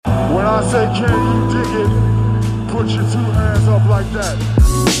I say, can you dig it? Put your two hands up like that.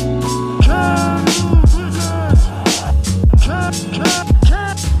 Can you dig it? Can.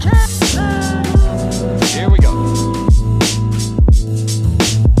 Here we go.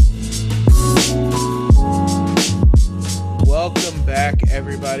 Welcome back,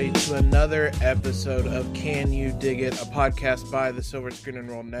 everybody, to another episode of Can You Dig It, a podcast by the Silver Screen and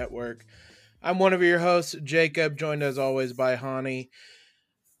Roll Network. I'm one of your hosts, Jacob, joined as always by Hani.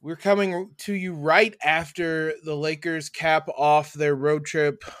 We're coming to you right after the Lakers cap off their road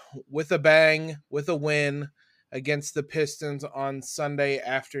trip with a bang, with a win against the Pistons on Sunday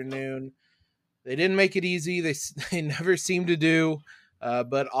afternoon. They didn't make it easy. They never seem to do,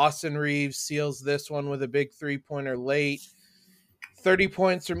 but Austin Reaves seals this one with a big three-pointer late. 30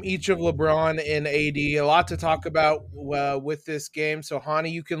 points from each of LeBron and AD. A lot to talk about with this game. So,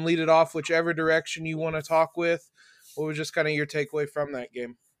 Hani, you can lead it off whichever direction you want to talk with. What was just kind of your takeaway from that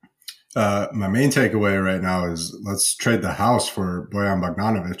game? My main takeaway right now is let's trade the house for Bojan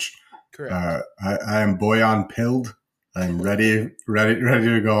Bogdanovic. Correct. I am Bojan pilled. I'm ready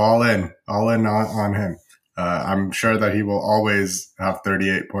to go all in on him. I'm sure that he will always have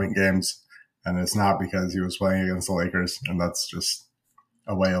 38-point games, and it's not because he was playing against the Lakers, and that's just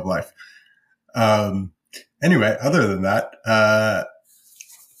a way of life. Anyway, other than that, I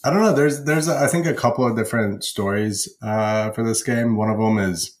don't know. There's I think a couple of different stories for this game. One of them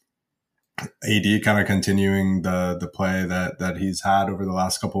is AD kind of continuing the play that he's had over the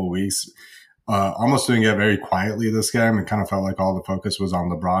last couple of weeks, almost doing it very quietly this game. It kind of felt like all the focus was on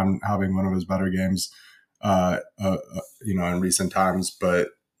LeBron having one of his better games, in recent times. But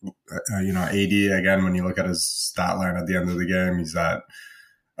AD again, when you look at his stat line at the end of the game, he's at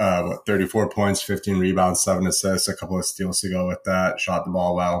 34 points, 15 rebounds, 7 assists, a couple of steals to go with that. Shot the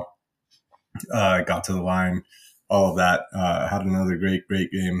ball well, got to the line. All of that, had another great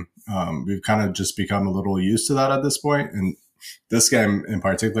game. We've kind of just become a little used to that at this point. And this game in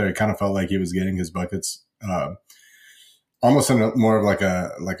particular, it kind of felt like he was getting his buckets almost in a more of like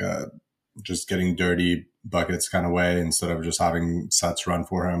a just getting dirty buckets kind of way instead of just having sets run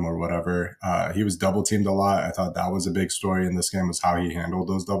for him or whatever. He was double teamed a lot. I thought that was a big story in this game was how he handled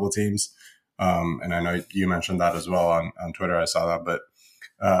those double teams. And I know you mentioned that as well on Twitter. I saw that, but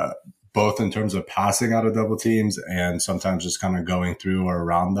both in terms of passing out of double teams and sometimes just kind of going through or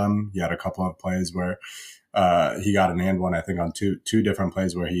around them. He had a couple of plays where he got an and one, I think, on two different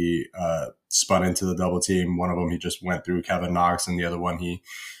plays where he spun into the double team. One of them, he just went through Kevin Knox, and the other one, he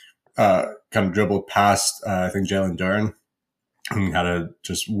kind of dribbled past, I think, Jalen Duren, and had a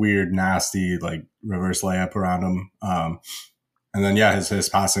just weird, nasty, like, reverse layup around him. And then, his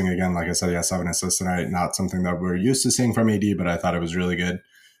passing, again, like I said, he has 7 assists tonight. Not something that we're used to seeing from AD, but I thought it was really good.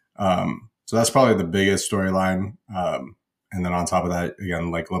 So that's probably the biggest storyline. And then on top of that, again,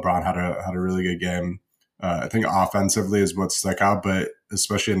 like LeBron had a really good game. I think offensively is what stuck out, but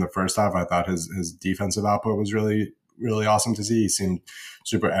especially in the first half, I thought his defensive output was really, really awesome to see. He seemed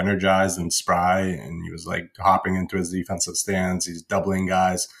super energized and spry, and he was like hopping into his defensive stance. He's doubling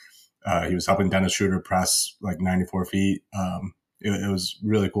guys. He was helping Dennis Schroeder press like 94 feet. It was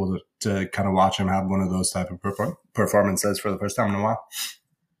really cool to kind of watch him have one of those type of performances for the first time in a while.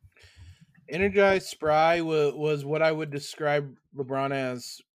 Energized, spry was what I would describe LeBron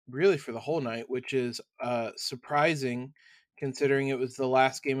as really for the whole night, which is surprising considering it was the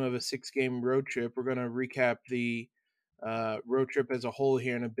last game of a 6-game road trip. We're going to recap the road trip as a whole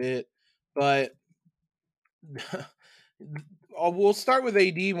here in a bit, but we'll start with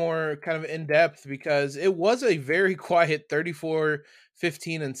AD more kind of in depth because it was a very quiet 34,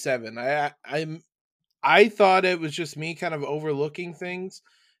 15, and 7. I thought it was just me kind of overlooking things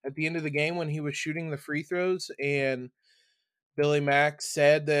at the end of the game when he was shooting the free throws, and Billy Mack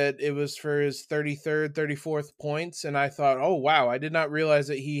said that it was for his 33rd, 34th points, and I thought, oh, wow, I did not realize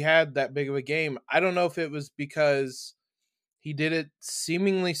that he had that big of a game. I don't know if it was because he did it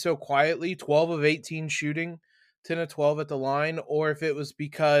seemingly so quietly, 12 of 18 shooting, 10 of 12 at the line, or if it was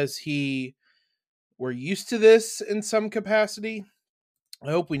because we're used to this in some capacity.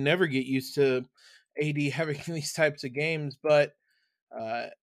 I hope we never get used to AD having these types of games, but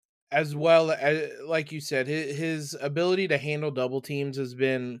as well as, like you said, his ability to handle double teams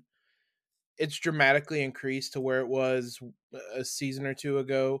it's dramatically increased to where it was a season or two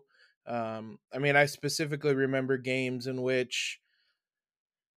ago. I specifically remember games in which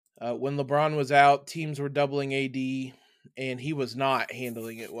when LeBron was out, teams were doubling AD and he was not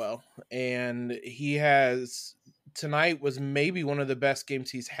handling it well. And tonight was maybe one of the best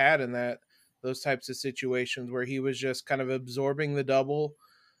games he's had in those types of situations where he was just kind of absorbing the double,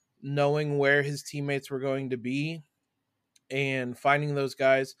 knowing where his teammates were going to be and finding those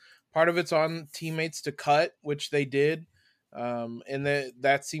guys. Part of it's on teammates to cut, which they did, and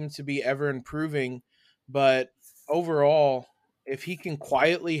that seems to be ever improving. But overall, if he can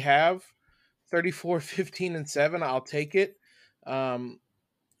quietly have 34, 15, and 7, I'll take it. Um,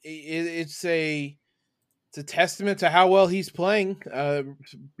 it's a testament to how well he's playing,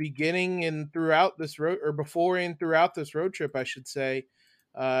 beginning and throughout this road, or before and throughout this road trip, I should say,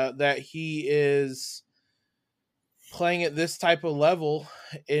 that he is playing at this type of level.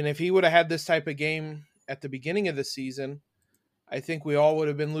 And if he would have had this type of game at the beginning of the season, I think we all would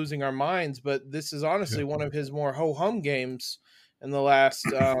have been losing our minds. But this is honestly one of his more ho hum games in the last,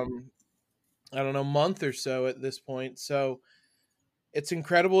 I don't know, month or so at this point. So it's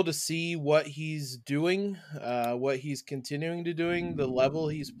incredible to see what he's doing, what he's continuing to doing, the level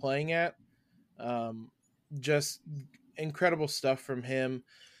he's playing at. Um, just incredible stuff from him.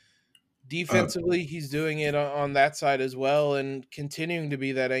 Defensively, he's doing it on that side as well, and continuing to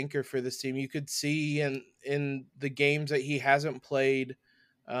be that anchor for this team. You could see in the games that he hasn't played,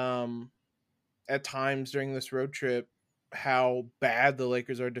 um, at times during this road trip, how bad the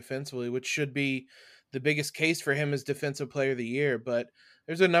Lakers are defensively, which should be the biggest case for him as defensive player of the year. But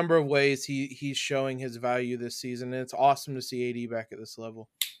there's a number of ways he's showing his value this season, and it's awesome to see AD back at this level.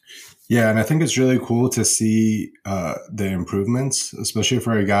 Yeah, and I think it's really cool to see the improvements, especially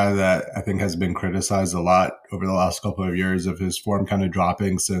for a guy that I think has been criticized a lot over the last couple of years of his form kind of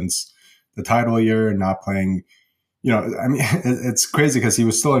dropping since the title year and not playing. You know, I mean, it's crazy because he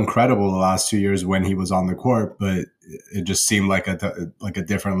was still incredible the last 2 years when he was on the court, but it just seemed like a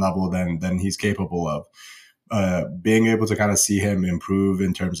different level than he's capable of. Being able to kind of see him improve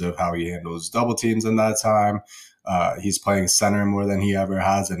in terms of how he handles double teams in that time. He's playing center more than he ever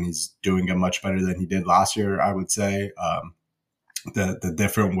has, and he's doing it much better than he did last year, I would say. The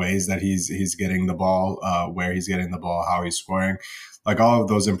different ways that he's getting the ball, where he's getting the ball, how he's scoring, like all of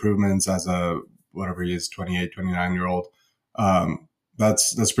those improvements as a whatever he is, 28, 29-year-old.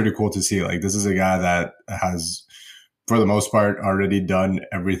 That's pretty cool to see. Like, this is a guy that has, for the most part, already done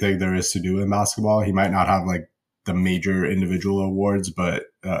everything there is to do in basketball. He might not have like the major individual awards, but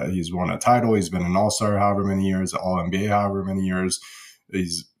he's won a title. He's been an all-star however many years, all-NBA however many years.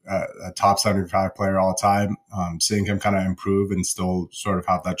 He's a top 75 player all time. Seeing him kind of improve and still sort of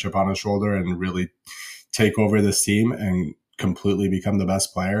have that chip on his shoulder and really take over this team and completely become the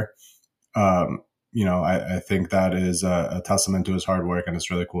best player. I think that is a testament to his hard work, and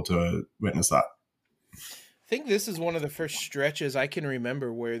it's really cool to witness that. I think this is one of the first stretches I can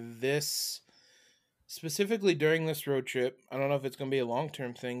remember where this, specifically during this road trip, I don't know if it's going to be a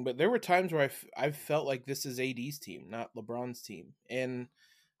long-term thing, but there were times where I've felt like this is AD's team, not LeBron's team. And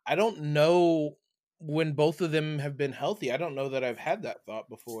I don't know, when both of them have been healthy, I don't know that I've had that thought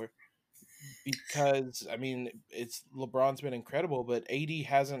before, because, I mean, it's LeBron's been incredible, but AD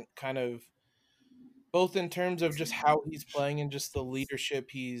hasn't kind of, both in terms of just how he's playing and just the leadership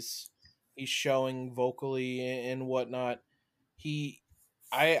he's showing vocally and whatnot.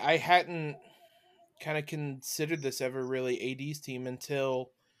 I hadn't kind of considered this ever really AD's team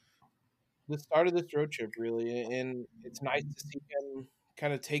until the start of this road trip, really. And it's nice to see him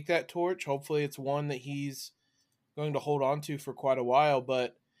kind of take that torch. Hopefully it's one that he's going to hold on to for quite a while,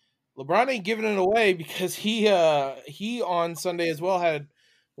 but LeBron ain't giving it away, because he on Sunday as well had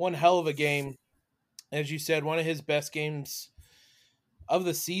one hell of a game. As you said, one of his best games of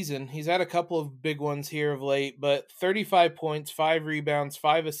the season. He's had a couple of big ones here of late, but 35 points, 5 rebounds,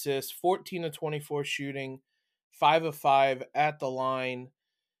 5 assists, 14 of 24 shooting, 5 of 5 at the line.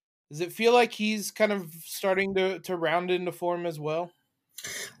 Does it feel like he's kind of starting to round into form as well?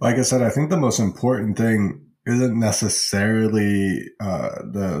 Like I said, I think the most important thing isn't necessarily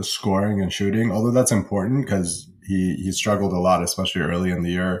the scoring and shooting, although that's important because he struggled a lot, especially early in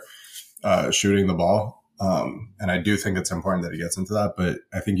the year, shooting the ball. And I do think it's important that he gets into that, but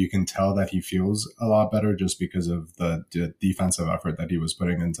I think you can tell that he feels a lot better just because of the defensive effort that he was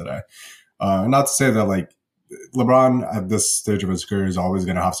putting in today. Not to say that like LeBron at this stage of his career is always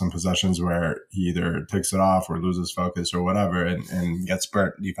going to have some possessions where he either takes it off or loses focus or whatever and gets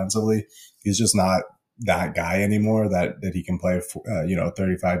burnt defensively. He's just not that guy anymore that he can play,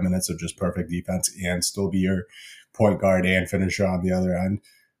 35 minutes of just perfect defense and still be your point guard and finisher on the other end.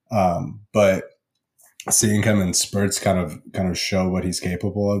 But seeing him in spurts kind of show what he's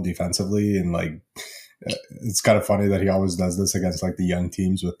capable of defensively, and like, it's kind of funny that he always does this against like the young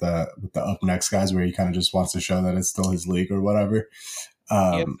teams with the up next guys, where he kind of just wants to show that it's still his league or whatever. He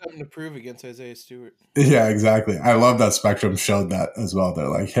has Um, something to prove against Isaiah Stewart. yeah, exactly. I love that Spectrum showed that as well. They're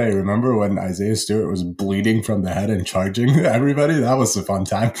like, hey, remember when Isaiah Stewart was bleeding from the head and charging everybody? That was a fun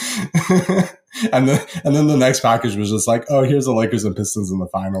time. And then the next package was just like, oh, here's the Lakers and Pistons in the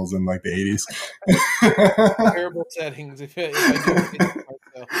finals in like the 80s. Terrible settings, if I do say so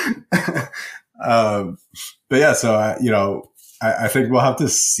myself. But yeah, so I think we'll have to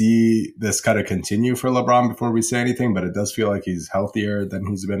see this kind of continue for LeBron before we say anything. But it does feel like he's healthier than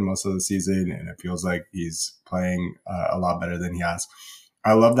he's been most of the season, and it feels like he's playing a lot better than he has.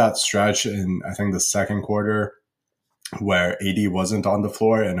 I love that stretch in, I think, the second quarter where AD wasn't on the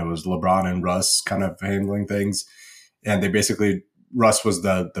floor and it was LeBron and Russ kind of handling things, and they basically, Russ was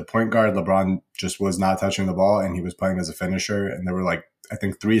the point guard. LeBron just was not touching the ball, and he was playing as a finisher. And there were like, I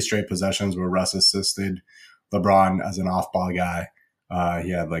think, 3 straight possessions where Russ assisted LeBron as an off-ball guy.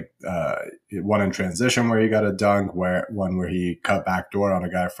 He had like one in transition where he got a dunk, one where he cut backdoor on a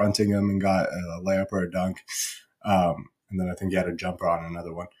guy fronting him and got a layup or a dunk. And then I think he had a jumper on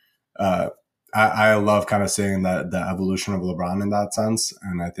another one. I love kind of seeing that the evolution of LeBron in that sense.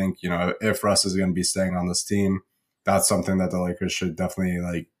 And I think, if Russ is going to be staying on this team, that's something that the Lakers should definitely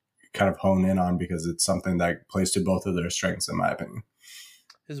like kind of hone in on, because it's something that plays to both of their strengths, in my opinion.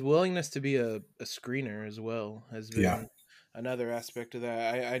 His willingness to be a screener as well has been Yeah. another aspect of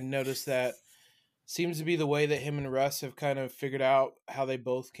that. I noticed that seems to be the way that him and Russ have kind of figured out how they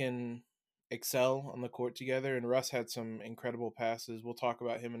both can excel on the court together. And Russ had some incredible passes. We'll talk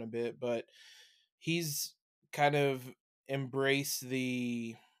about him in a bit, but he's kind of embraced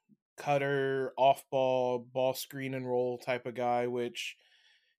the cutter, off ball screen and roll type of guy, which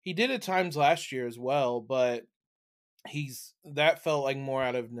he did at times last year as well, but that felt like more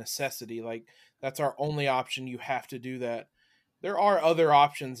out of necessity. Like, that's our only option. You have to do that. There are other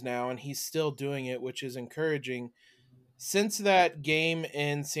options now, and he's still doing it, which is encouraging. Since that game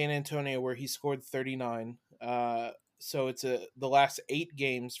in San Antonio where he scored 39, so it's the last 8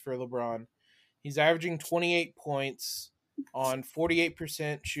 games for LeBron, he's averaging 28 points on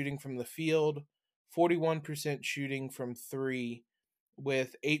 48% shooting from the field, 41% shooting from 3,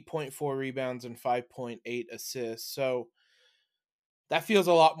 with 8.4 rebounds and 5.8 assists. So that feels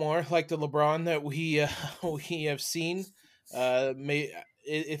a lot more like the LeBron that we have seen.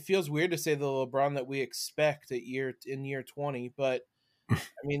 It feels weird to say the LeBron that we expect in year 20, but I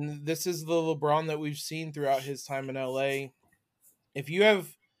mean, this is the LeBron that we've seen throughout his time in LA. If you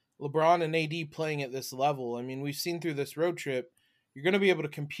have LeBron and AD playing at this level, I mean, we've seen through this road trip, you're going to be able to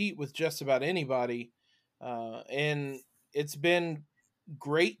compete with just about anybody. And it's been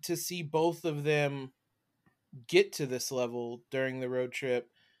great to see both of them get to this level during the road trip,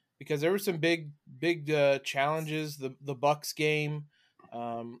 because there were some big challenges. The Bucks game,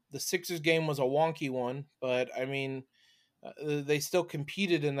 the Sixers game was a wonky one, but I mean, they still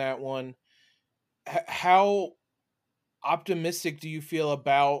competed in that one. How optimistic do you feel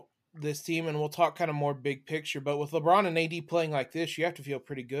about this team? And we'll talk kind of more big picture, but with LeBron and AD playing like this, you have to feel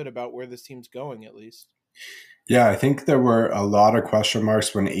pretty good about where this team's going, at least. Yeah, I think there were a lot of question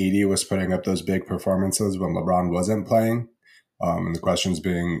marks when AD was putting up those big performances when LeBron wasn't playing. And the questions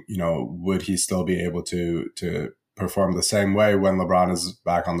being, would he still be able to perform the same way when LeBron is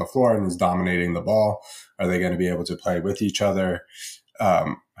back on the floor and is dominating the ball? Are they going to be able to play with each other?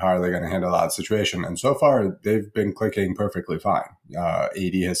 How are they going to handle that situation? And so far, they've been clicking perfectly fine.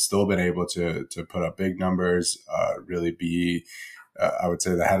 AD has still been able to put up big numbers, really be, I would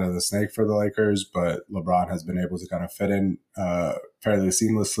say, the head of the snake for the Lakers. But LeBron has been able to kind of fit in fairly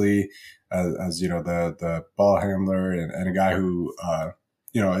seamlessly as the ball handler and a guy who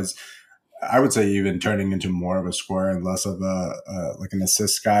is, I would say, even turning into more of a scorer and less of like an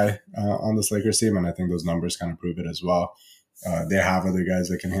assist guy on this Lakers team. And I think those numbers kind of prove it as well. They have other guys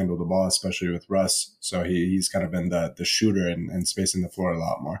that can handle the ball, especially with Russ. So he's kind of been the shooter and spacing the floor a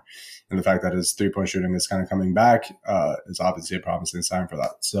lot more. And the fact that his 3-point shooting is kind of coming back is obviously a promising sign for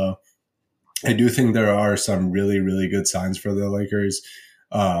that. So I do think there are some really, really good signs for the Lakers.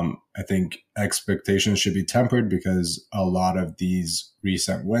 I think expectations should be tempered because a lot of these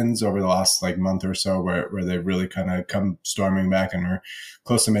recent wins over the last month or so where they've really kind of come storming back and are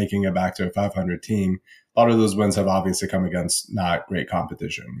close to making it back to a 500 team. A lot of those wins have obviously come against not great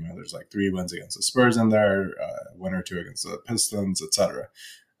competition. There's 3 wins against the Spurs in there, 1 or 2 against the Pistons, etc.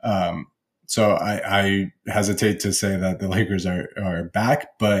 So I hesitate to say that the Lakers are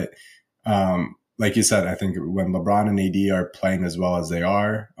back, but like you said, I think when LeBron and AD are playing as well as they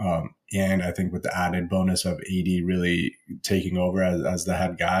are, and I think with the added bonus of AD really taking over as the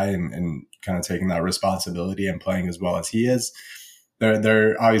head guy and kind of taking that responsibility and playing as well as he is,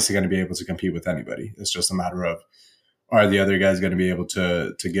 they're obviously going to be able to compete with anybody. It's just a matter of, are the other guys going to be able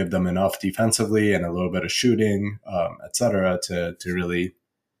to give them enough defensively and a little bit of shooting, et cetera, to really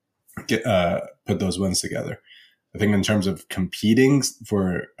get put those wins together. I think in terms of competing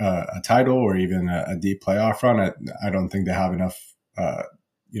for a title or even a deep playoff run, I don't think they have enough,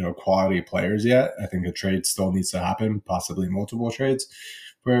 quality players yet. I think a trade still needs to happen, possibly multiple trades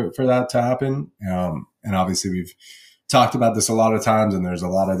for that to happen. And obviously we've talked about this a lot of times, and there's a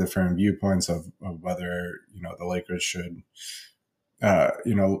lot of different viewpoints of whether, the Lakers should,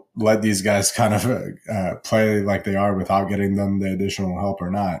 let these guys kind of play like they are without getting them the additional help or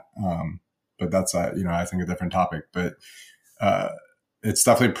not. But that's, I think a different topic. But it's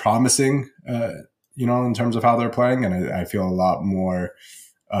definitely promising, in terms of how they're playing. And I feel a lot more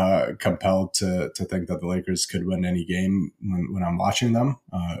compelled to think that the Lakers could win any game when I'm watching them.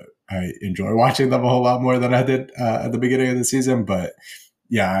 I enjoy watching them a whole lot more than I did at the beginning of the season. But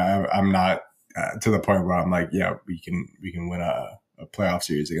yeah, I'm not to the point where I'm like, yeah, we can win a playoff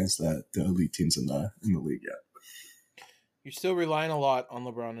series against the elite teams in the league yet. You're still relying a lot on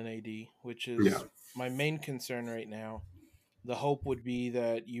LeBron and AD, which is my main concern right now. The hope would be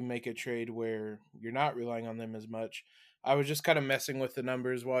that you make a trade where you're not relying on them as much. I was just kind of messing with the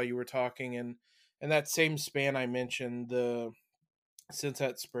numbers while you were talking, and in that same span I mentioned, since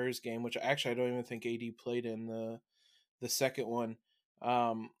that Spurs game, which actually I don't even think AD played in the second one,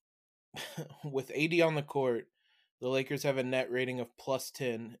 with AD on the court, the Lakers have a net rating of plus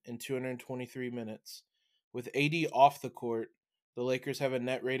 10 in 223 minutes. With AD off the court, the Lakers have a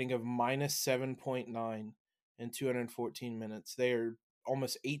net rating of minus 7.9 in 214 minutes. They are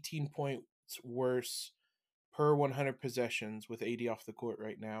almost 18 points worse per 100 possessions with AD off the court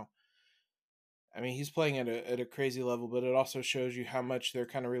right now. I mean, he's playing at a crazy level, but it also shows you how much they're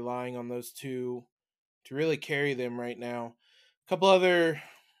kind of relying on those two to really carry them right now. A couple other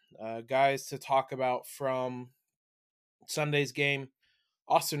guys to talk about from Sunday's game.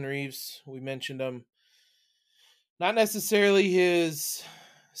 Austin Reaves, we mentioned him. Not necessarily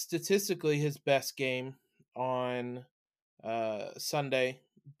statistically his best game on Sunday,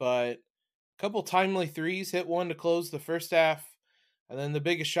 but a couple timely threes, hit one to close the first half, and then the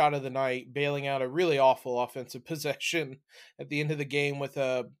biggest shot of the night, bailing out a really awful offensive possession at the end of the game with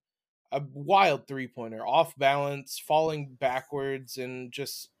a wild three-pointer, off balance, falling backwards, and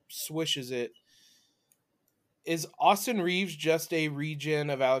just swishes it. Is Austin Reaves just a regen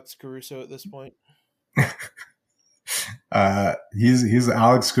of Alex Caruso at this point? He's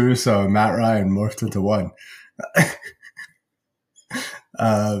Alex Caruso and Matt Ryan morphed into one.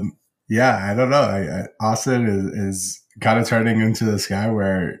 Yeah, I don't know. Austin is kind of turning into this guy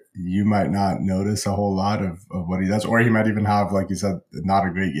where you might not notice a whole lot of what he does, or he might even have, like you said, not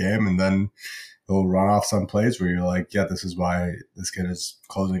a great game, and then he'll run off some plays where you're like, yeah, this is why this kid is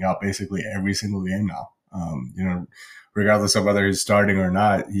closing out basically every single game now. Regardless of whether he's starting or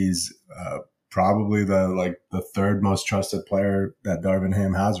not, he's probably the third most trusted player that Darvin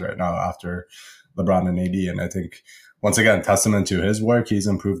Ham has right now after LeBron and AD. And I think, once again, testament to his work, he's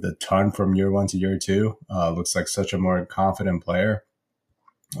improved a ton from year one to year two. Looks like such a more confident player.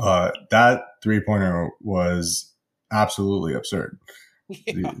 That three-pointer was absolutely absurd.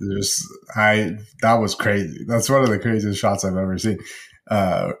 Yeah. That was crazy. That's one of the craziest shots I've ever seen,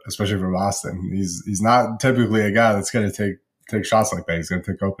 especially from Boston. He's not typically a guy that's going to take shots like that. He's going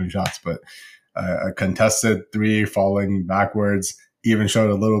to take open shots, but a contested three falling backwards, even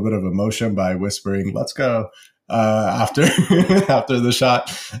showed a little bit of emotion by whispering, "Let's go." After after the shot.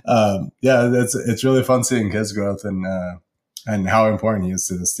 It's really fun seeing his growth and how important he is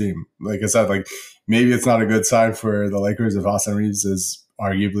to this team. Like I said, maybe it's not a good sign for the Lakers if Austin Reaves is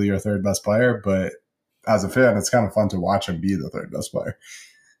arguably your third best player, but as a fan, it's kind of fun to watch him be the third best player.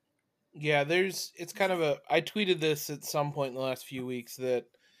 Yeah, it's kind of I tweeted this at some point in the last few weeks that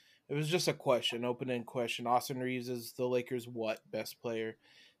it was just a question, open-end question. Austin Reaves is the Lakers' what best player?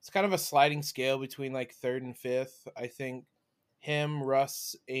 It's kind of a sliding scale between third and fifth. I think him,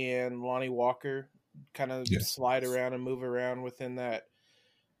 Russ, and Lonnie Walker kind of slide around and move around within that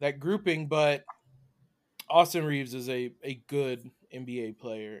grouping. But Austin Reaves is a good NBA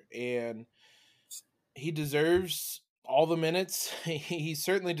player, and he deserves all the minutes. He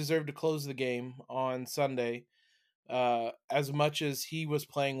certainly deserved to close the game on Sunday. As much as he was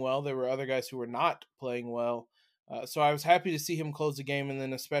playing well, there were other guys who were not playing well. So I was happy to see him close the game, and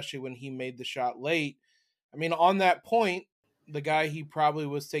then especially when he made the shot late. I mean, on that point, the guy he probably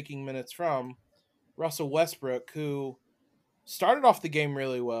was taking minutes from, Russell Westbrook, who started off the game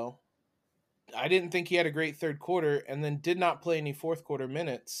really well. I didn't think he had a great third quarter, and then did not play any fourth quarter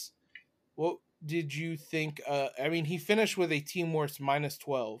minutes. What did you think? I mean, he finished with a team worst minus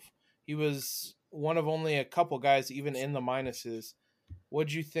 12. He was one of only a couple guys even in the minuses.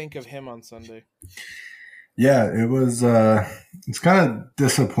 What'd you think of him on Sunday? Yeah, it was. It's kind of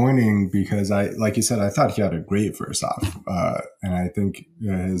disappointing because like you said, I thought he had a great first half, and I think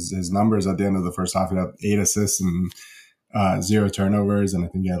his numbers at the end of the first half, he had 8 assists and 0 turnovers, and I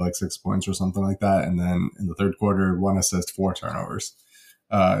think he had like 6 points or something like that. And then in the third quarter, 1 assist, 4 turnovers.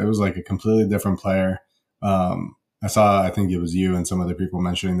 It was like a completely different player. I think it was you and some other people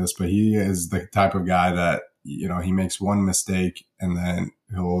mentioning this, but he is the type of guy that, he makes one mistake and then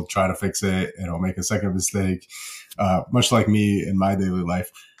he'll try to fix it and he'll make a second mistake, much like me in my daily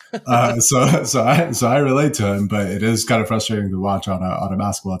life. So I relate to him, but it is kind of frustrating to watch on a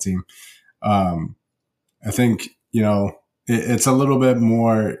basketball team. I think, it's a little bit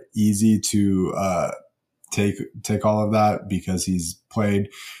more easy to, take all of that because he's played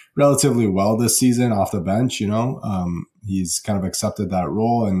relatively well this season off the bench. He's kind of accepted that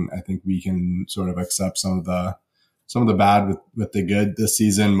role, and I think we can sort of accept some of the bad with the good this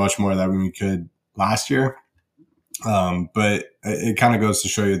season much more than we could last year. But it kind of goes to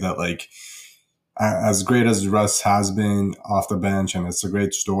show you that, like, as great as Russ has been off the bench, and it's a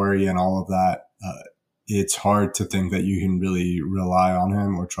great story and all of that, it's hard to think that you can really rely on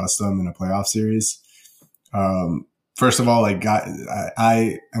him or trust him in a playoff series. First of all, like,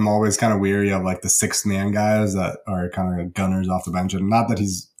 I am always kind of weary of like the sixth man guys that are kind of gunners off the bench, and not that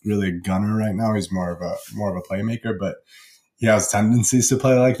he's really a gunner right now. He's more of a playmaker, but he has tendencies to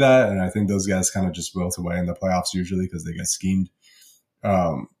play like that, and I think those guys kind of just wilt away in the playoffs usually because they get schemed.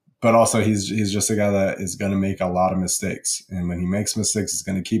 But also, he's just a guy that is going to make a lot of mistakes, and when he makes mistakes, he's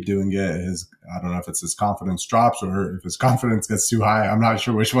going to keep doing it. I don't know if it's his confidence drops or if his confidence gets too high. I'm not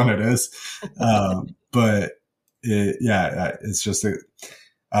sure which one it is, but it's just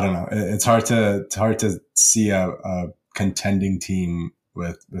I don't know. It's hard to see a contending team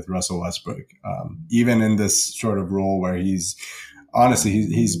with Russell Westbrook, even in this sort of role where he's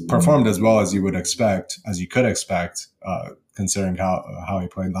performed as well as you could expect, considering how he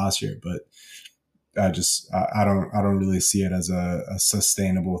played last year. But I don't really see it as a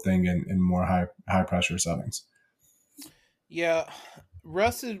sustainable thing in more high pressure settings. Yeah,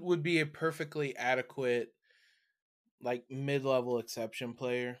 Russ would be a perfectly adequate, like, mid-level exception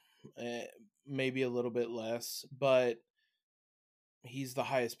player, maybe a little bit less, but he's the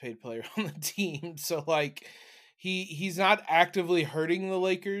highest paid player on the team. So, like, he's not actively hurting the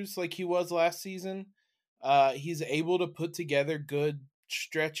Lakers like he was last season. He's able to put together good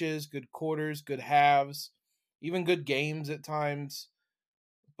stretches, good quarters, good halves, even good games at times.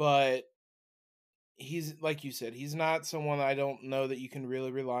 But he's, like you said, he's not someone I don't know that you can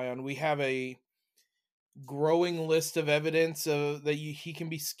really rely on. We have a growing list of evidence that he can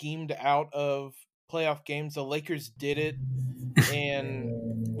be schemed out of playoff games. The Lakers did it and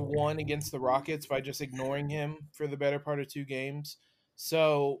won against the Rockets by just ignoring him for the better part of 2 games.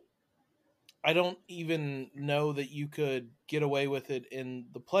 So I don't even know that you could get away with it in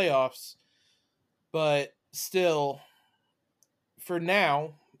the playoffs, but still, for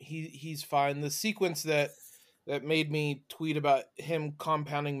now, he's fine. The sequence that made me tweet about him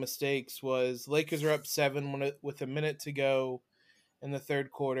compounding mistakes was Lakers are up 7 with a minute to go in the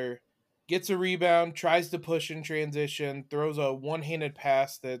third quarter, gets a rebound, tries to push in transition, throws a one-handed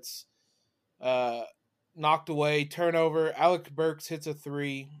pass that's knocked away, turnover. Alec Burks hits a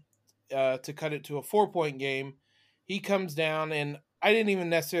 3 to cut it to a 4-point game. He comes down, and I didn't even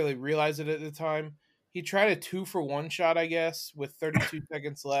necessarily realize it at the time. He tried a 2-for-1 shot, I guess, with 32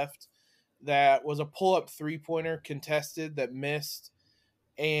 seconds left. That was a pull-up 3-pointer contested that missed,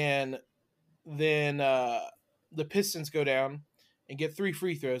 and then the Pistons go down and get 3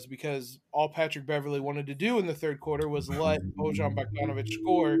 free throws because all Patrick Beverley wanted to do in the third quarter was let Bojan Bogdanovic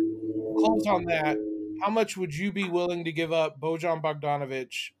score. Close on that. How much would you be willing to give up Bojan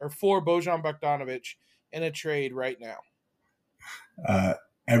Bogdanovic or for Bojan Bogdanovic in a trade right now?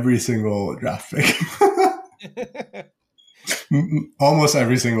 Every single draft pick. Almost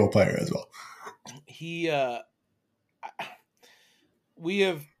every single player as well. We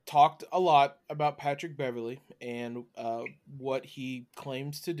have talked a lot about Patrick Beverley and what he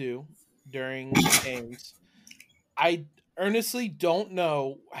claims to do during games. I earnestly don't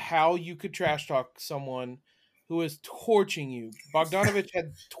know how you could trash talk someone who is torching you. Bogdanovic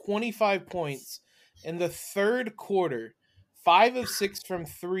had 25 points in the third quarter, 5 of 6 from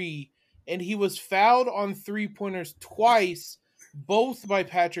 3, and he was fouled on 3-pointers twice, both by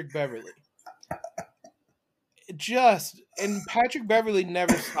Patrick Beverley. And Patrick Beverley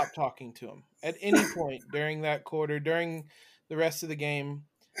never stopped talking to him at any point during that quarter, during the rest of the game.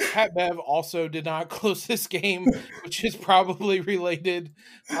 Pat Bev also did not close this game, which is probably related.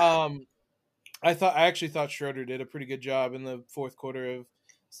 I actually thought Schroeder did a pretty good job in the fourth quarter of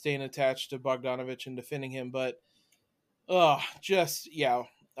staying attached to Bogdanovich and defending him, but just yeah.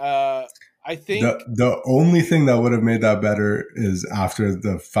 I think The only thing that would have made that better is after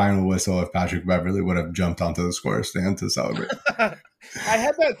the final whistle, if Patrick Beverly would have jumped onto the score stand to celebrate. I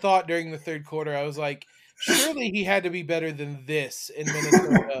had that thought during the third quarter. I was like, surely he had to be better than this in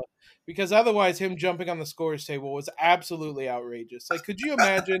Minnesota, because otherwise him jumping on the scores table was absolutely outrageous. Like, could you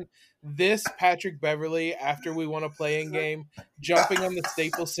imagine this Patrick Beverly after we won a playing game jumping on the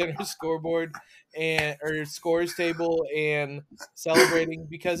Staples Center scoreboard or scores table and celebrating?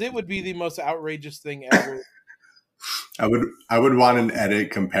 Because it would be the most outrageous thing ever. I would want an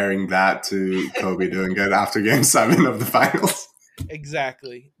edit comparing that to Kobe doing it after Game 7 of the finals.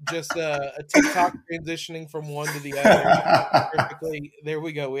 Exactly. Just a TikTok transitioning from one to the other perfectly. There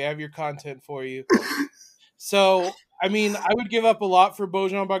we go. We have your content for you. So, I mean, I would give up a lot for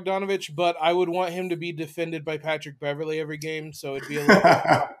Bojan Bogdanovic, but I would want him to be defended by Patrick Beverly every game. So it'd be a little bit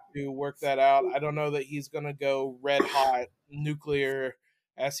tough to work that out. I don't know that he's going to go red hot nuclear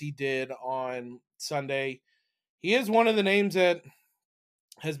as he did on Sunday. He is one of the names that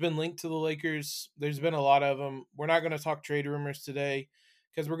has been linked to the Lakers. There's been a lot of them. We're not going to talk trade rumors today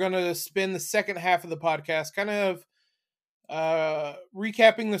because we're going to spend the second half of the podcast kind of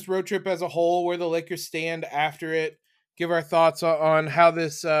recapping this road trip as a whole, where the Lakers stand after it, give our thoughts on how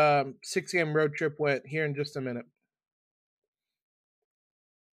this 6-game road trip went here in just a minute.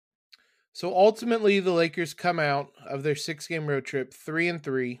 So ultimately, the Lakers come out of their 6-game road trip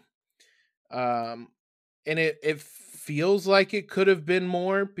 3-3. And it feels like it could have been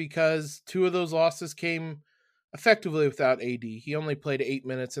more because 2 of those losses came effectively without AD. He only played 8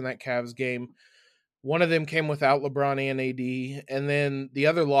 minutes in that Cavs game. One of them came without LeBron and AD. And then the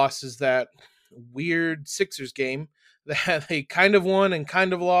other loss is that weird Sixers game that they kind of won and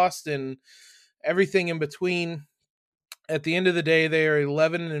kind of lost and everything in between. At the end of the day, they are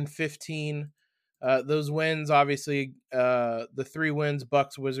 11-15. Those wins, obviously, the 3 wins,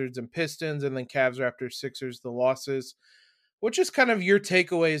 Bucks, Wizards, and Pistons, and then Cavs, Raptors, Sixers, the losses. Which is kind of your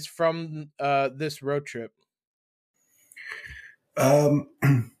takeaways from this road trip?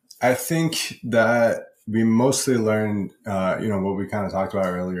 I think that we mostly learned, what we kind of talked about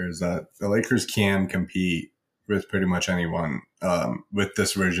earlier is that the Lakers can compete with pretty much anyone with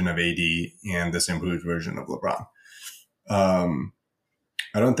this version of AD and this improved version of LeBron.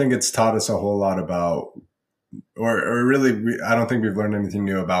 I don't think it's taught us a whole lot about, or really, I don't think we've learned anything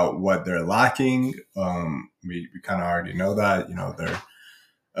new about what they're lacking. We kind of already know that, they're,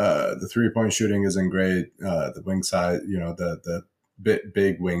 the 3-point shooting isn't great. The wing side, the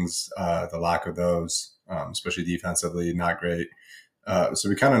big wings, the lack of those, especially defensively, not great. So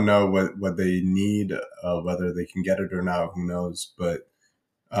we kind of know what they need, whether they can get it or not, who knows. But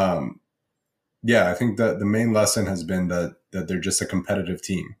I think that the main lesson has been that they're just a competitive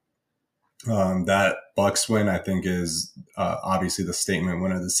team. That Bucks win, I think, is obviously the statement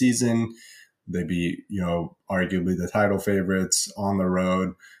win of the season. They beat, arguably the title favorites on the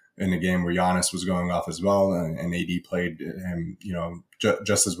road in a game where Giannis was going off as well, and AD played him,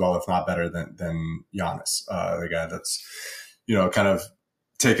 just as well, if not better than Giannis, the guy that's, kind of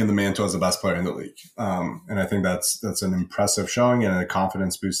taken the mantle as the best player in the league. And I think that's an impressive showing and a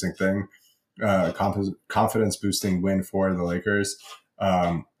confidence boosting thing, confidence boosting win for the Lakers.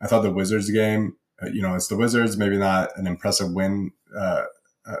 I thought the Wizards game, it's the Wizards, maybe not an impressive win,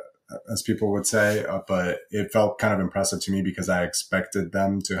 as people would say, but it felt kind of impressive to me because I expected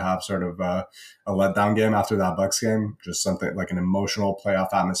them to have sort of a letdown game after that Bucks game, just something like an emotional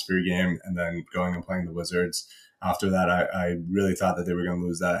playoff atmosphere game, and then going and playing the Wizards. After that, I really thought that they were going to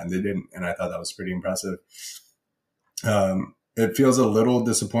lose that, and they didn't, and I thought that was pretty impressive. It feels a little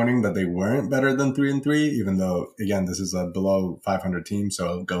disappointing that they weren't better than 3-3, even though, again, this is a below 500 team,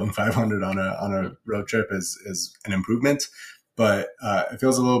 so going 500 on a road trip is an improvement. But it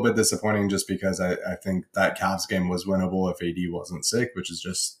feels a little bit disappointing just because I think that Cavs game was winnable if AD wasn't sick, which is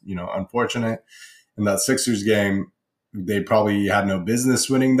just, unfortunate. In that Sixers game, they probably had no business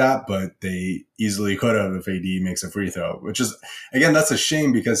winning that, but they easily could have if AD makes a free throw, which is, again, that's a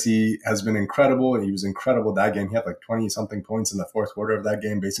shame because he has been incredible. He was incredible that game. He had like 20-something points in the fourth quarter of that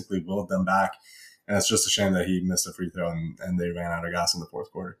game, basically willed them back. And it's just a shame that he missed a free throw and they ran out of gas in the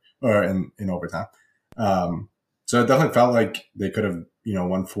fourth quarter or in overtime. So it definitely felt like they could have,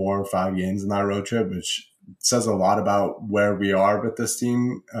 won 4 or 5 games in that road trip, which says a lot about where we are with this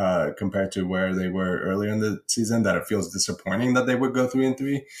team compared to where they were earlier in the season, that it feels disappointing that they would go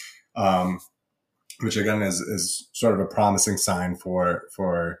 3-3, which again is sort of a promising sign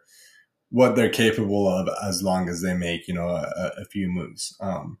for what they're capable of as long as they make, a few moves.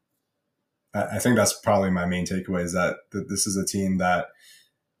 I think that's probably my main takeaway is that this is a team that,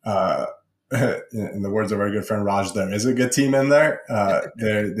 uh, in the words of our good friend Raj, there is a good team in there.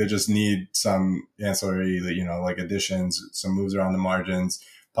 They just need some ancillary, like additions, some moves around the margins,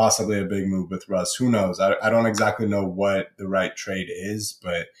 possibly a big move with Russ. Who knows? I don't exactly know what the right trade is,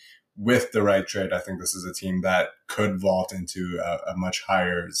 but with the right trade, I think this is a team that could vault into a much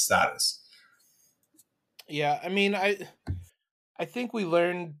higher status. Yeah, I mean, I think we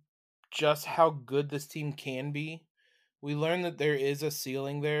learned just how good this team can be. We learned that there is a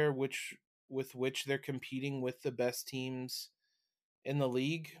ceiling there, which they're competing with the best teams in the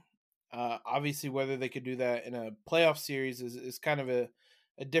league. Obviously, whether they could do that in a playoff series is kind of a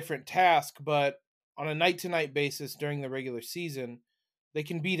different task, but on a night to night basis during the regular season, they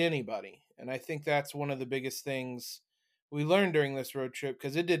can beat anybody. And I think that's one of the biggest things we learned during this road trip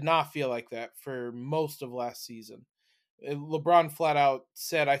because it did not feel like that for most of last season. LeBron flat out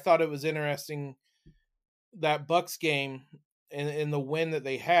said, I thought it was interesting that Bucks game and the win that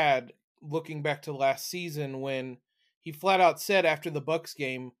they had, looking back to last season when he flat out said after the Bucks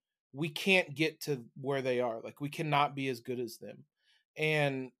game, we can't get to where they are. Like we cannot be as good as them.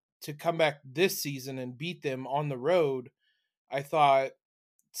 And to come back this season and beat them on the road, I thought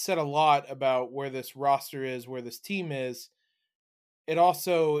said a lot about where this roster is, where this team is. It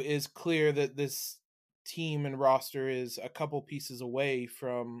also is clear that this team and roster is a couple pieces away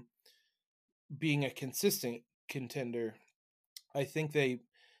from being a consistent contender. I think they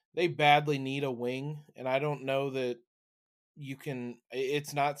badly need a wing, and I don't know that you can.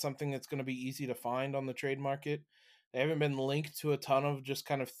 It's not something that's going to be easy to find on the trade market. They haven't been linked to a ton of just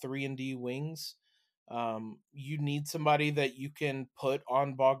kind of 3-and-D wings. You need somebody that you can put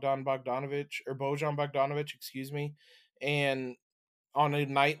on Bojan Bogdanovic, excuse me, and on a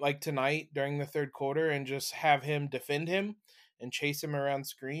night like tonight during the third quarter, and just have him defend him and chase him around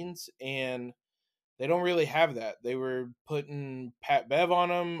screens. And they don't really have that. They were putting Pat Bev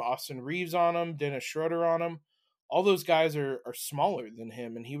on him, Austin Reaves on him, Dennis Schroeder on him. All those guys are smaller than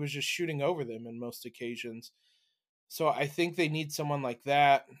him, and he was just shooting over them in most occasions. So I think they need someone like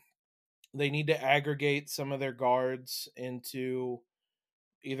that. They need to aggregate some of their guards into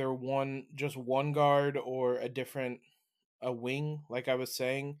either just one guard or a wing, like I was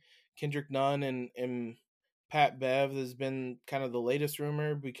saying. Kendrick Nunn and Pat Bev has been kind of the latest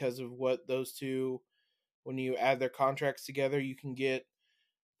rumor because of what those two, when you add their contracts together, you can get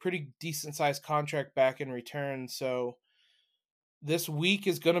pretty decent sized contract back in return. So this week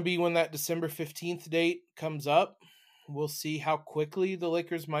is going to be when that December 15th date comes up. We'll see how quickly the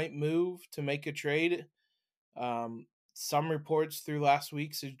Lakers might move to make a trade. Some reports through last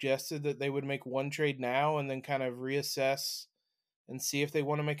week suggested that they would make one trade now and then kind of reassess and see if they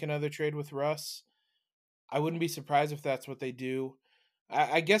want to make another trade with Russ. I wouldn't be surprised if that's what they do.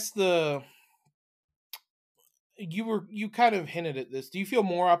 I guess you kind of hinted at this. Do you feel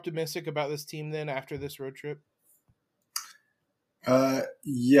more optimistic about this team then after this road trip?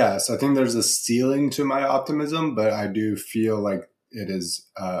 Yes, I think there's a ceiling to my optimism, but I do feel like it is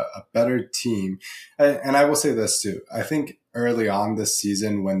a better team. And I will say this too. I think early on this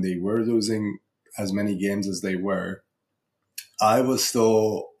season, when they were losing as many games as they were, I was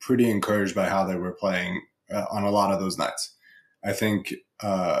still pretty encouraged by how they were playing on a lot of those nights. I think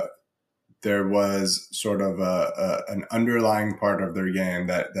there was sort of an underlying part of their game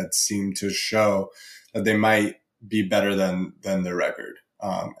that seemed to show that they might be better than their record.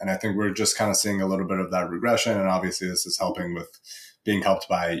 And I think we're just kind of seeing a little bit of that regression. And obviously this is helping with being helped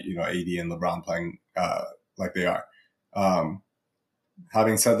by, AD and LeBron playing like they are.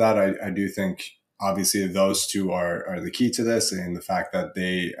 Having said that, I do think obviously those two are the key to this, and the fact that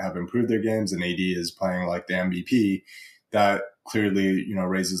they have improved their games and AD is playing like the MVP, that clearly,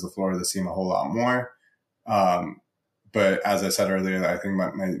 raises the floor of the team a whole lot more. But as I said earlier, I think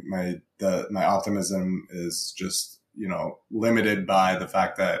my optimism is just, limited by the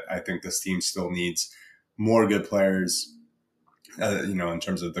fact that I think this team still needs more good players, in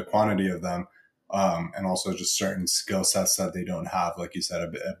terms of the quantity of them, and also just certain skill sets that they don't have. Like you said,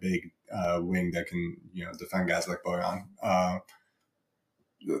 a big wing that can, defend guys like Bojan.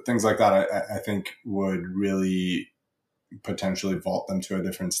 Things like that, I think would really potentially vault them to a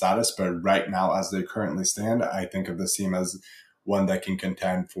different status. But right now, as they currently stand, I think of this team as one that can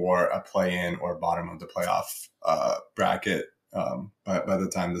contend for a play-in or bottom of the playoff bracket by the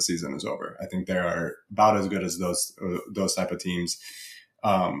time the season is over. I think they are about as good as those type of teams.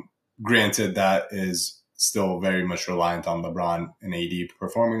 Granted, that is still very much reliant on LeBron and AD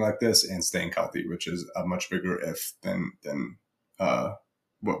performing like this and staying healthy, which is a much bigger if than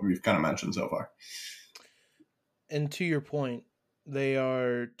what we've kind of mentioned so far. And to your point, They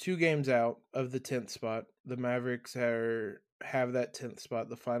are 2 games out of the 10th spot. The Mavericks have that 10th spot,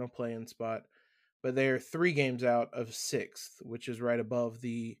 the final play-in spot, but they are 3 games out of 6th, which is right above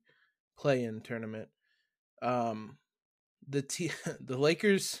the play-in tournament. Um, the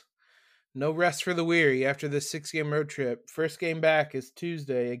Lakers, no rest for the weary after this 6-game road trip. First game back is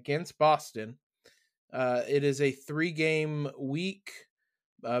Tuesday against Boston. It is a 3-game week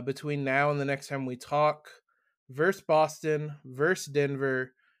between now and the next time we talk. Versus Boston, versus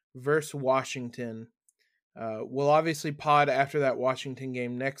Denver, versus Washington. We'll obviously pod after that Washington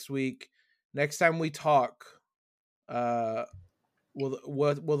game next week. Next time we talk, what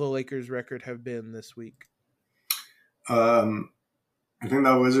will the Lakers' record have been this week? I think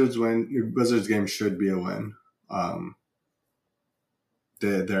that Wizards game should be a win.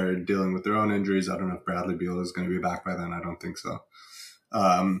 They're dealing with their own injuries. I don't know if Bradley Beal is going to be back by then. I don't think so.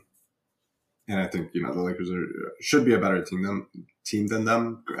 And I think the Lakers should be a better team than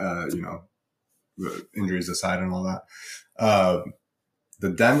them. Injuries aside and all that. The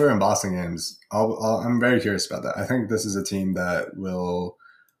Denver and Boston games, I'm very curious about that. I think this is a team that will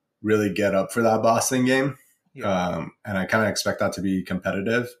really get up for that Boston game. Yeah. And I kind of expect that to be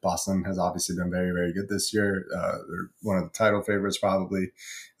competitive. Boston has obviously been very, very good this year. They're one of the title favorites, probably,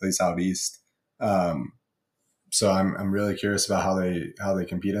 at least out east. So I'm really curious about how they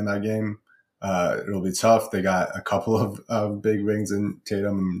compete in that game. It'll be tough. They got a couple of big wings in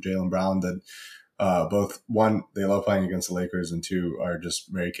Tatum and Jaylen Brown that both, one, they love playing against the Lakers, and two, are just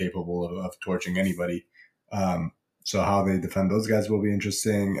very capable of torching anybody. So how they defend those guys will be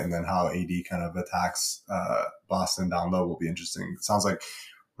interesting, and then how AD kind of attacks Boston down low will be interesting. It sounds like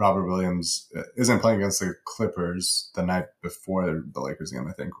Robert Williams isn't playing against the Clippers the night before the Lakers game,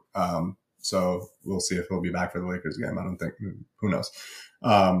 I think. So we'll see if he'll be back for the Lakers game. I don't think. Who knows?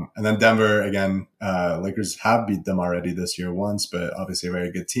 And then Denver, again, Lakers have beat them already this year once, but obviously a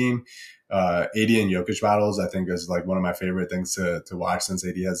very good team. AD and Jokic battles, I think, is like one of my favorite things to watch since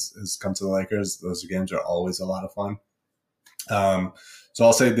AD has come to the Lakers. Those games are always a lot of fun. So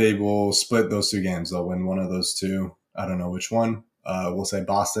I'll say they will split those 2 games. They'll win one of those 2. I don't know which one. We'll say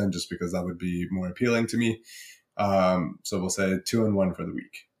Boston, just because that would be more appealing to me. So we'll say 2-1 for the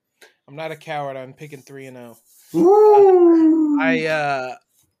week. I'm not a coward. I'm picking 3-0.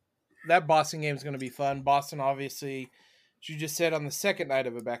 That Boston game is going to be fun. Boston, obviously, as you just said, on the second night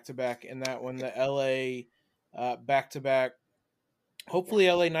of a back-to-back, and that one, the LA back-to-back. Hopefully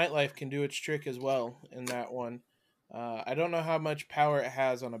LA nightlife can do its trick as well in that one. I don't know how much power it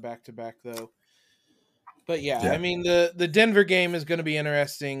has on a back-to-back, though. But yeah, I mean, the Denver game is going to be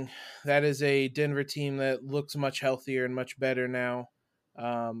interesting. That is a Denver team that looks much healthier and much better now.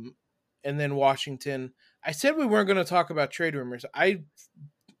 And then Washington. I said we weren't going to talk about trade rumors.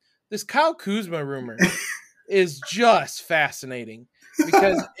 This Kyle Kuzma rumor is just fascinating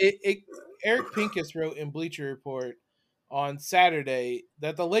because Eric Pincus wrote in Bleacher Report on Saturday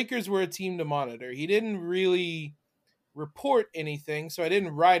that the Lakers were a team to monitor. He didn't really report anything, so I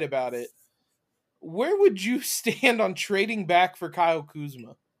didn't write about it. Where would you stand on trading back for Kyle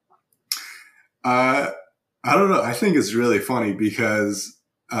Kuzma? I don't know. I think it's really funny because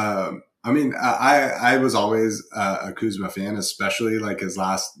I was always a Kuzma fan, especially like his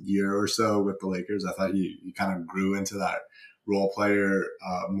last year or so with the Lakers. I thought he kind of grew into that role player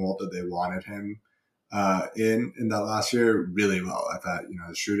mold that they wanted him in that last year really well. I thought,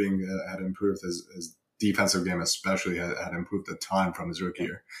 his shooting had improved, his defensive game especially had improved a ton from his rookie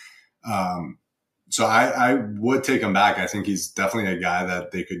year. So I would take him back. I think he's definitely a guy that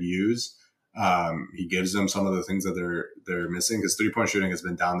they could use. He gives them some of the things that they're missing. His 3-point shooting has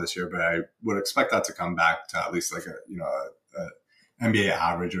been down this year, but I would expect that to come back to at least like a NBA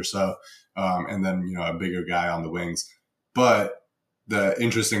average or so. And then, a bigger guy on the wings. But the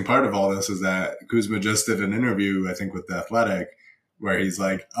interesting part of all this is that Kuzma just did an interview, I think, with The Athletic, where he's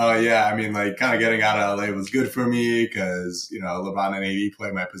like, oh yeah, I mean, like, kind of getting out of LA was good for me because, LeBron and AD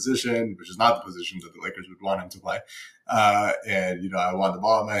play my position, which is not the position that the Lakers would want him to play. And, I want the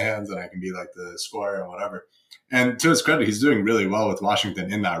ball in my hands and I can be like the scorer and whatever. And to his credit, he's doing really well with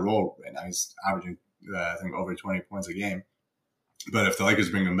Washington in that role right now. He's averaging, I think, over 20 points a game. But if the Lakers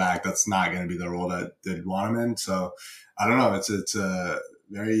bring him back, that's not going to be the role that they'd want him in. So I don't know. It's a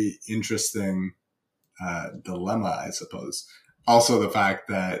very interesting dilemma, I suppose. Also, the fact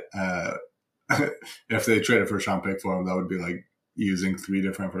that if they trade a first round pick for him, that would be like using 3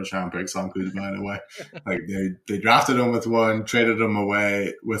 different first round picks on Kuzma in a way. Like they drafted him with one, traded him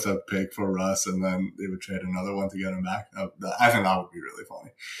away with a pick for Russ, and then they would trade another one to get him back. I think that would be really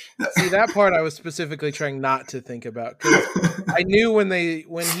funny. See, that part I was specifically trying not to think about, because I knew when he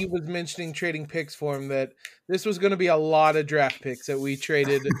was mentioning trading picks for him that this was going to be a lot of draft picks that we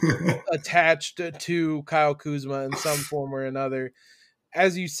traded attached to Kyle Kuzma in some form or another.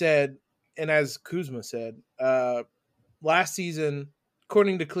 As you said, and as Kuzma said, last season,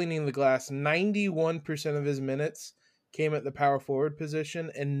 according to Cleaning the Glass, 91% of his minutes came at the power forward position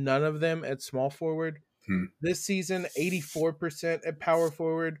and none of them at small forward. This season, 84% at power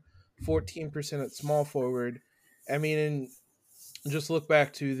forward, 14% at small forward. I mean, and just look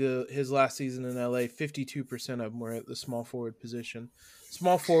back to his last season in LA, 52% of them were at the small forward position.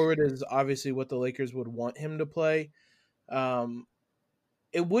 Small forward is obviously what the Lakers would want him to play.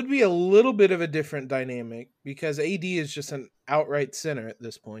 It would be a little bit of a different dynamic because AD is just an outright center at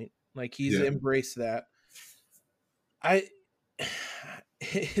this point. Like, he's embraced that.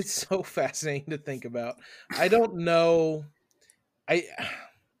 It's so fascinating to think about. I don't know. I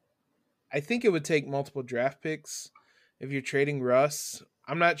think it would take multiple draft picks if you're trading Russ.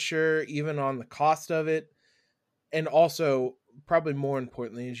 I'm not sure even on the cost of it. And also, probably more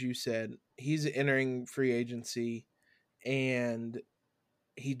importantly, as you said, he's entering free agency, and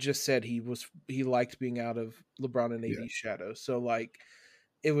he just said he liked being out of LeBron and AD's shadow. So, like,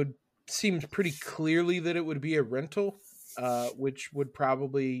 it would seem pretty clearly that it would be a rental, which would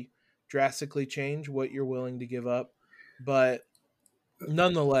probably drastically change what you're willing to give up. But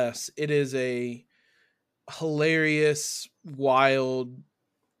nonetheless, it is a hilarious, wild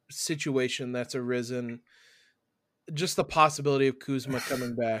situation that's arisen. Just the possibility of Kuzma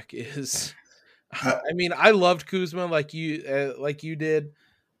coming back is, I mean, I loved Kuzma like you did.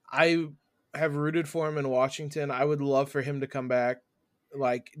 I have rooted for him in Washington. I would love for him to come back,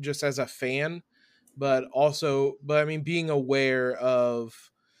 like, just as a fan, but I mean, being aware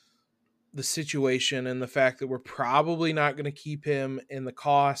of the situation and the fact that we're probably not going to keep him, and the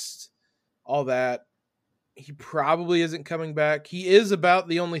cost, all that. He probably isn't coming back. He is about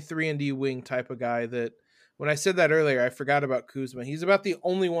the only 3-and-D wing type of guy that, when I said that earlier, I forgot about Kuzma. He's about the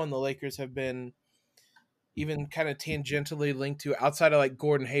only one the Lakers have been even kind of tangentially linked to, outside of like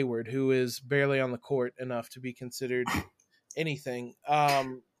Gordon Hayward, who is barely on the court enough to be considered anything.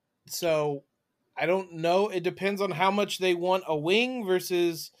 So I don't know. It depends on how much they want a wing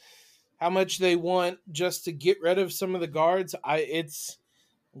versus how much they want just to get rid of some of the guards. I'm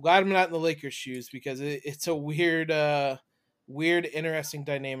glad I'm not in the Lakers' shoes, because it's a weird, interesting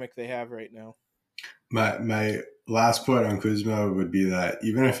dynamic they have right now. My last point on Kuzma would be that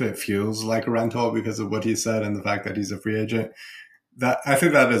even if it feels like a rental because of what he said and the fact that he's a free agent, that I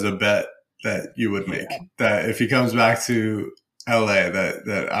think that is a bet that you would make. That if he comes back to LA,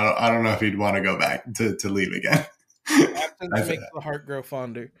 that I don't know if he'd want to go back to leave again. Absence makes the heart grow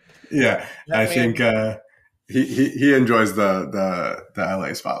fonder. Yeah, I think he enjoys the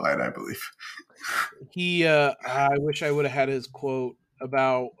LA spotlight, I believe. I wish I would have had his quote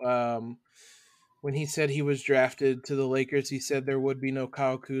about when he said he was drafted to the Lakers. He said there would be no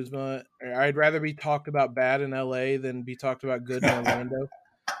Kyle Kuzma. I'd rather be talked about bad in LA than be talked about good in Orlando.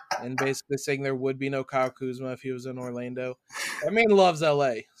 And basically saying there would be no Kyle Kuzma if he was in Orlando. That man loves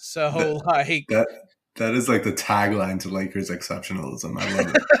LA. So that is like the tagline to Lakers exceptionalism. I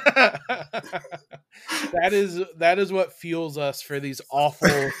love it. That is what fuels us for these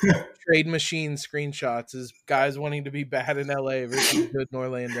awful trade machine screenshots, is guys wanting to be bad in LA versus good in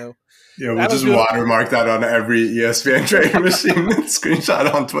Orlando. Yeah, we'll just watermark that on every ESPN trade machine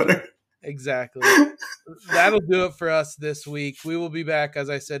screenshot on Twitter. Exactly. That'll do it for us this week. We will be back, as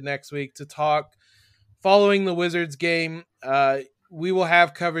I said, next week to talk following the Wizards game. We will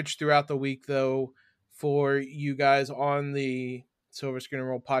have coverage throughout the week, though, for you guys on the Silver Screen and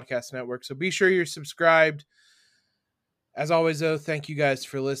Roll Podcast Network. So be sure you're subscribed. As always, though, thank you guys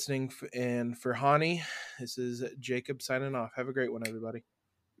for listening. And for Hani, this is Jacob signing off. Have a great one, everybody.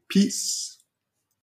 Peace.